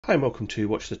Hi and welcome to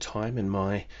Watch the Time and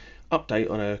my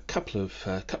update on a couple of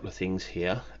things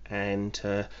here. And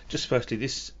just firstly,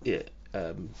 this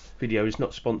video is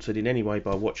not sponsored in any way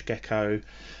by WatchGecko.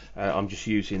 I'm just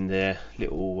using their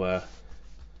little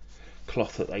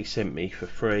cloth that they sent me for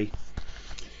free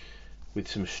with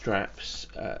some straps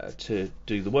to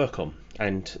do the work on,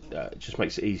 and it just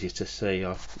makes it easier to see.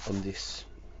 On this,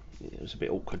 it was a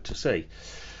bit awkward to see.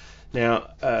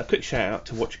 Now, a quick shout out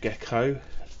to WatchGecko.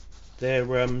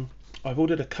 I've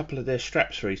ordered a couple of their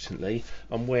straps recently.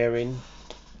 I'm wearing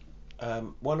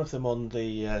one of them on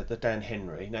the Dan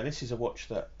Henry. Now this is a watch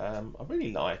that I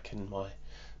really like, and my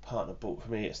partner bought for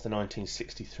me. It's the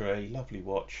 1963, lovely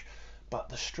watch, but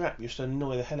the strap used to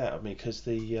annoy the hell out of me because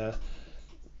the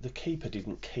keeper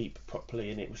didn't keep properly,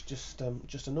 and it was just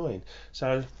annoying.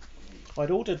 So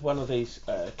I'd ordered one of these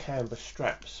canvas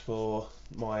straps for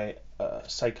my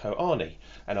Seiko Arnie,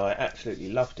 and I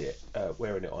absolutely loved it,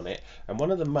 wearing it on it. And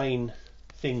one of the main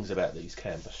things about these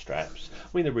canvas straps, I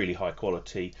mean they're really high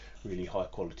quality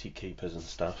keepers and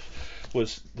stuff,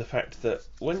 was the fact that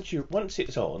once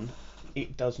it's on,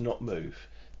 it does not move.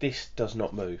 This does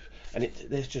not move, and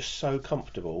they're just so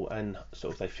comfortable, and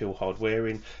sort of they feel hard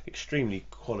wearing, extremely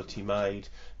quality made,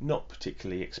 not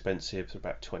particularly expensive. They're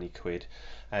about 20 quid.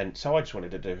 And so I just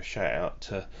wanted to do a shout out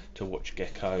to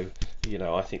WatchGecko. You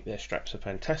know, I think their straps are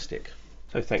fantastic,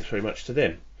 so thanks very much to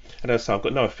them. And as I say, I've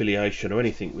got no affiliation or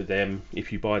anything with them.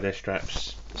 If you buy their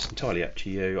straps, it's entirely up to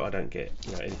you. I don't get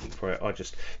anything for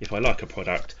it. If I like a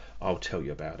product, I'll tell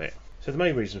you about it. So the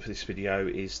main reason for this video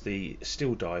is the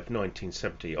Steeldive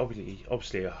 1970,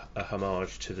 obviously a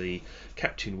homage to the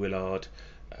Captain Willard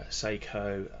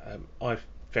Seiko. I've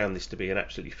found this to be an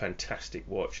absolutely fantastic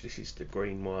watch. This is the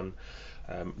green one,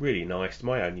 really nice.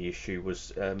 My only issue was,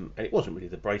 and it wasn't really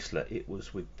the bracelet, it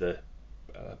was with the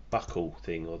buckle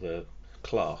thing, or the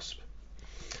clasp.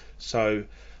 So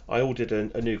I ordered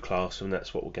a new clasp, and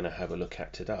that's what we're going to have a look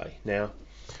at today. Now,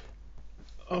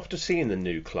 after seeing the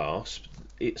new clasp,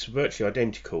 it's virtually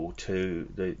identical to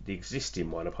the existing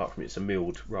one, apart from it's a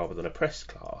milled rather than a pressed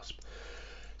clasp.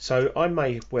 So I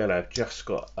may well have just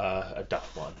got a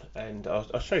duff one, and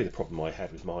I'll show you the problem I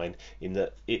had with mine, in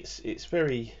that it's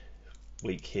very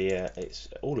weak here, it's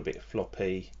all a bit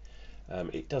floppy,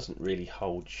 it doesn't really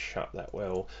hold shut that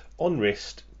well. On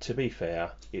wrist, to be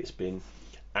fair, it's been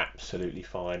absolutely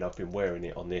fine. I've been wearing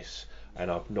it on this and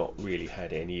I've not really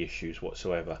had any issues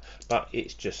whatsoever, but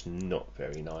it's just not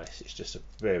very nice. It's just a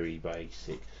very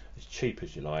basic, as cheap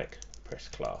as you like, press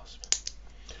clasp.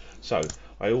 So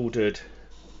I ordered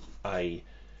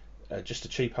just a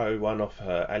cheapo one off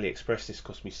AliExpress. This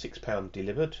cost me £6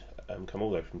 delivered, come all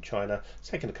the way from China. It's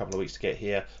taken a couple of weeks to get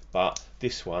here, but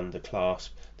this one, the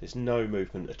clasp, there's no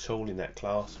movement at all in that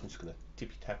clasp. I'm just going to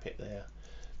tippy tap it there.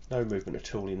 No movement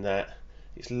at all in that.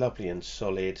 It's lovely and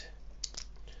solid,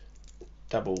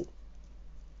 double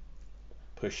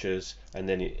pushers, and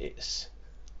then it's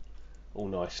all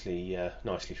nicely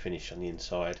finished on the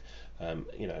inside.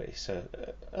 It's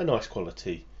a nice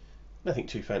quality, nothing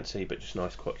too fancy, but just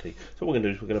nice quality. So what we're going to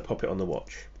do is we're going to pop it on the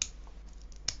watch.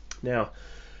 Now,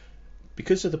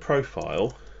 because of the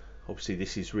profile, obviously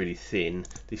this is really thin,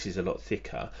 this is a lot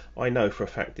thicker. I know for a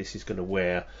fact this is going to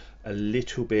wear a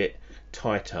little bit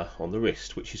tighter on the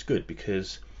wrist, which is good,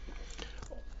 because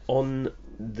on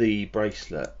the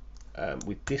bracelet,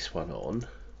 with this one on,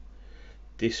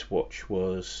 this watch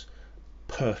was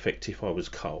perfect if I was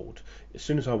cold. As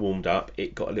soon as I warmed up,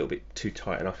 it got a little bit too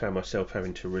tight, and I found myself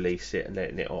having to release it and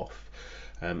letting it off.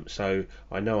 So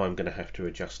I know I'm going to have to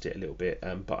adjust it a little bit,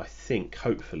 but I think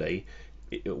hopefully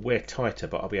it'll wear tighter,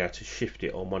 but I'll be able to shift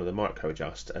it on one of the micro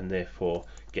adjust and therefore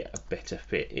get a better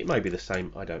fit. It may be the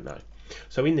same, I don't know.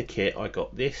 So in the kit I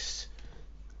got this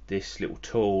little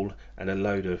tool and a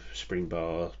load of spring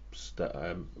bars that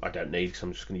I don't need, because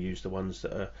I'm just going to use the ones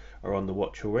that are on the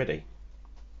watch already.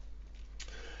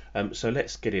 So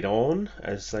let's get it on,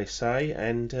 as they say,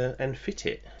 and fit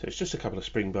it. So it's just a couple of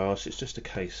spring bars. It's just a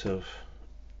case of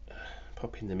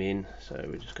popping them in. So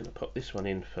we're just going to pop this one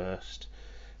in first,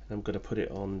 and I'm going to put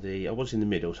it on the, I was in the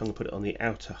middle, so I'm going to put it on the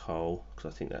outer hole,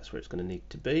 because I think that's where it's going to need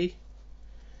to be.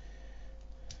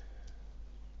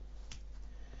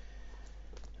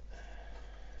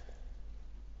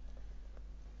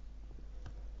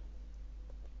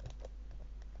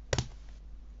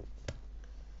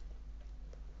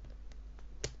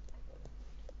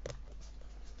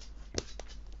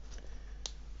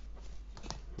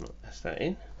 That's that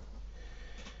in,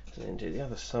 and then do the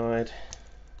other side.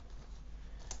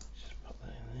 Just pop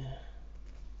that in there.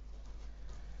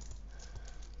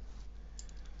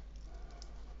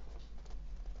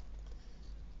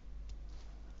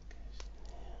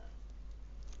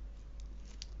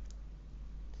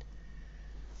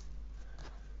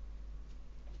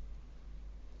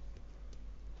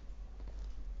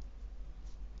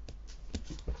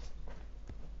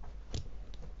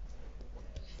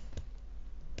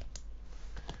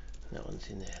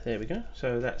 buttons in there. There we go.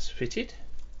 So that's fitted.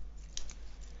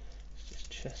 Let's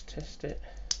just chest test it.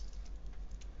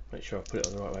 Make sure I put it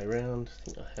on the right way around. I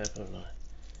think I have, haven't I?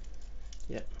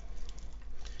 Yep.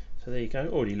 So there you go.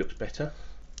 Already looks better.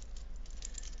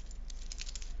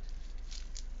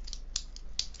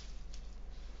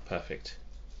 Perfect.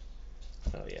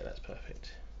 Oh yeah, that's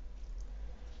perfect.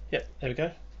 Yep, there we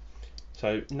go.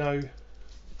 So there's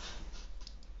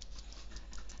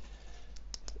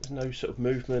no sort of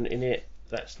movement in it.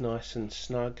 That's nice and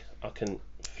snug. I can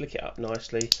flick it up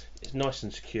nicely. It's nice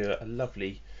and secure. A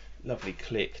lovely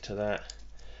click to that.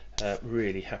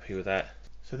 Really happy with that.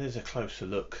 So there's a closer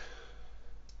look.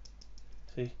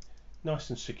 See, nice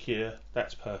and secure.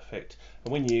 That's perfect.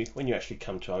 And when you actually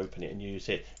come to open it and use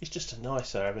it, it's just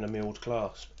nicer having a milled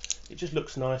clasp. It just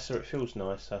looks nicer. It feels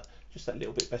nicer. Just that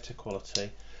little bit better quality.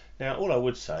 Now, all I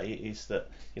would say is that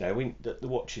the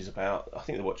watch is about. I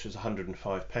think the watch was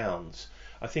 £105.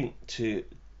 I think to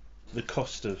the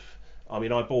cost of. I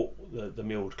mean, I bought the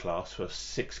milled clasp for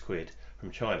 £6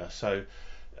 from China, so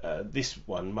this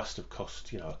one must have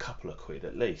cost a couple of quid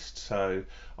at least. So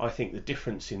I think the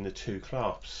difference in the two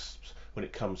clasps when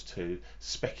it comes to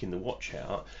speccing the watch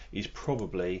out is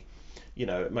probably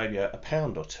maybe a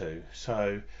pound or two.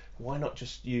 So why not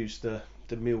just use the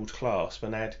milled clasp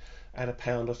and add a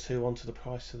pound or two onto the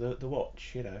price of the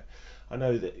watch? I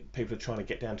know that people are trying to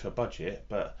get down to a budget,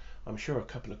 but I'm sure a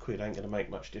couple of quid ain't going to make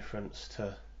much difference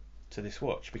to this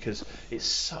watch, because it's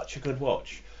such a good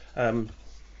watch. I've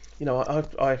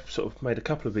sort of made a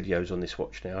couple of videos on this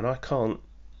watch now, and I can't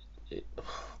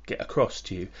get across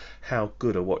to you how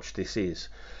good a watch this is.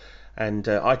 And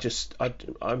I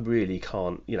really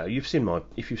can't.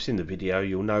 If you've seen the video,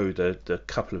 you'll know the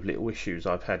couple of little issues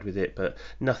I've had with it, but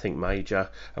nothing major.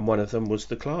 And one of them was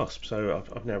the clasp, so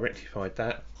I've now rectified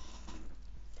that.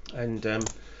 And as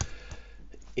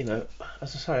I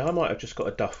say, I might have just got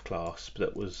a duff clasp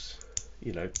that was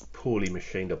poorly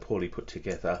machined or poorly put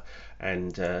together,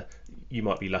 and you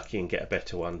might be lucky and get a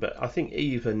better one. But I think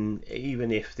even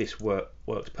if this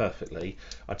worked perfectly,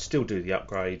 I'd still do the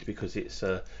upgrade, because it's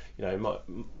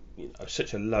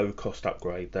such a low cost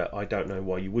upgrade that I don't know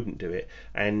why you wouldn't do it.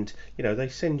 And they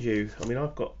send you. I mean,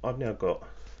 I've now got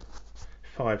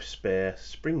 5 spare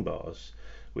spring bars,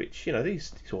 which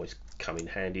these always come in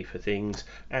handy for things,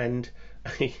 and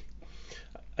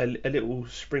a little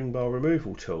spring bar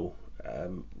removal tool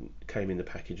came in the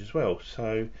package as well.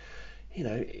 So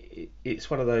it's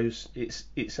one of those.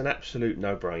 It's an absolute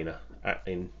no-brainer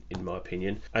in my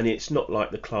opinion. And it's not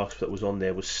like the clasp that was on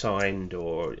there was signed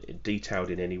or detailed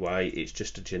in any way. It's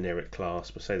just a generic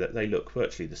clasp. I say that they look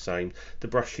virtually the same. The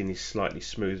brushing is slightly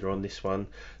smoother on this one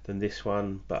than this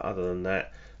one, but other than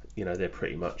that, they're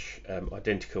pretty much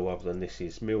identical, other than this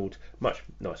is milled, much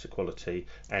nicer quality,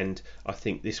 and I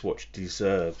think this watch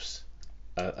deserves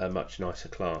a much nicer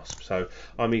clasp. So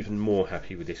I'm even more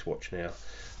happy with this watch now,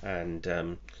 and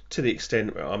to the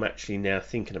extent where I'm actually now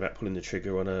thinking about pulling the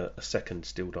trigger on a second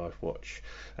Steeldive watch.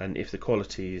 And if the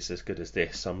quality is as good as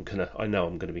this, I know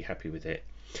I'm gonna be happy with it.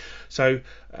 So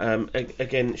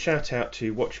again, shout out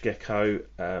to WatchGecko.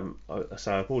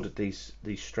 So I've ordered these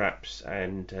straps,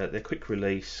 and they're quick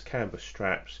release canvas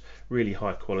straps, really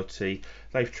high quality.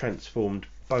 They've transformed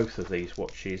both of these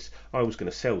watches. I was going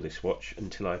to sell this watch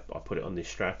until I put it on this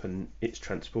strap, and it's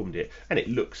transformed it, and it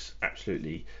looks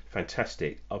absolutely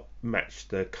fantastic. I've matched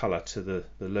the colour to the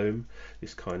loom,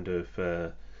 this kind of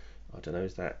I don't know,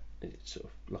 is that, it's sort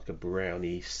of like a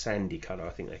browny sandy colour, I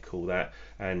think they call that,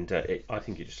 and I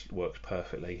think it just works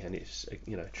perfectly, and it's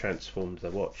transformed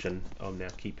the watch, and I'm now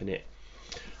keeping it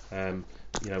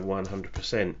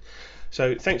 100%.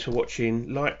 So thanks for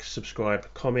watching. Like,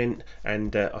 subscribe, comment,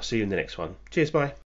 and I'll see you in the next one. Cheers, bye.